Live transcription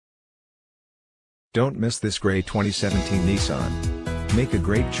Don't miss this great 2017 Nissan. Make a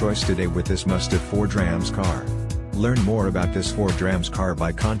great choice today with this must-have Ford Rams car. Learn more about this Ford Rams car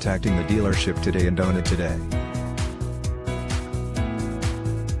by contacting the dealership today and own it today.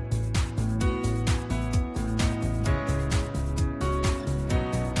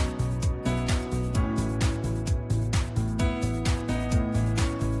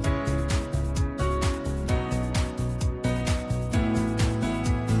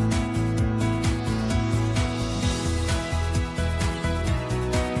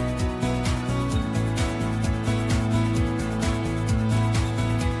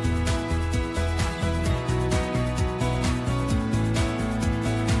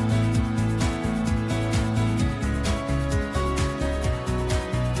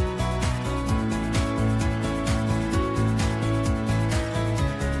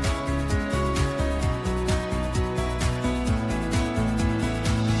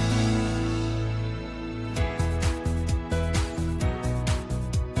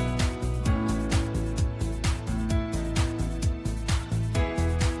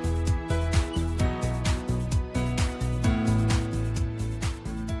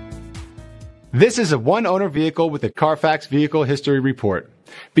 This is a one-owner vehicle with a CARFAX Vehicle History Report.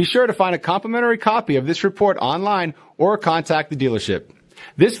 Be sure to find a complimentary copy of this report online or contact the dealership.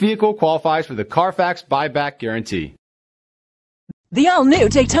 This vehicle qualifies for the CARFAX Buyback Guarantee. The all-new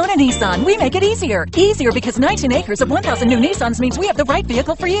Daytona Nissan. We make it easier. Easier because 19 acres of 1,000 new Nissans means we have the right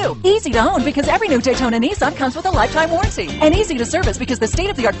vehicle for you. Easy to own because every new Daytona Nissan comes with a lifetime warranty. And easy to service because the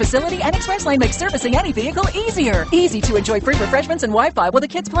state-of-the-art facility and express lane makes servicing any vehicle easier. Easy to enjoy free refreshments and Wi-Fi while the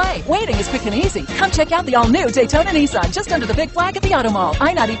kids play. Waiting is quick and easy. Come check out the all-new Daytona Nissan just under the big flag at the Automall.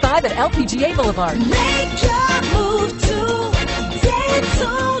 I-95 at LPGA Boulevard. Make your move to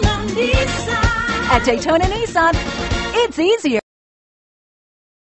Daytona Nissan. At Daytona Nissan, it's easier.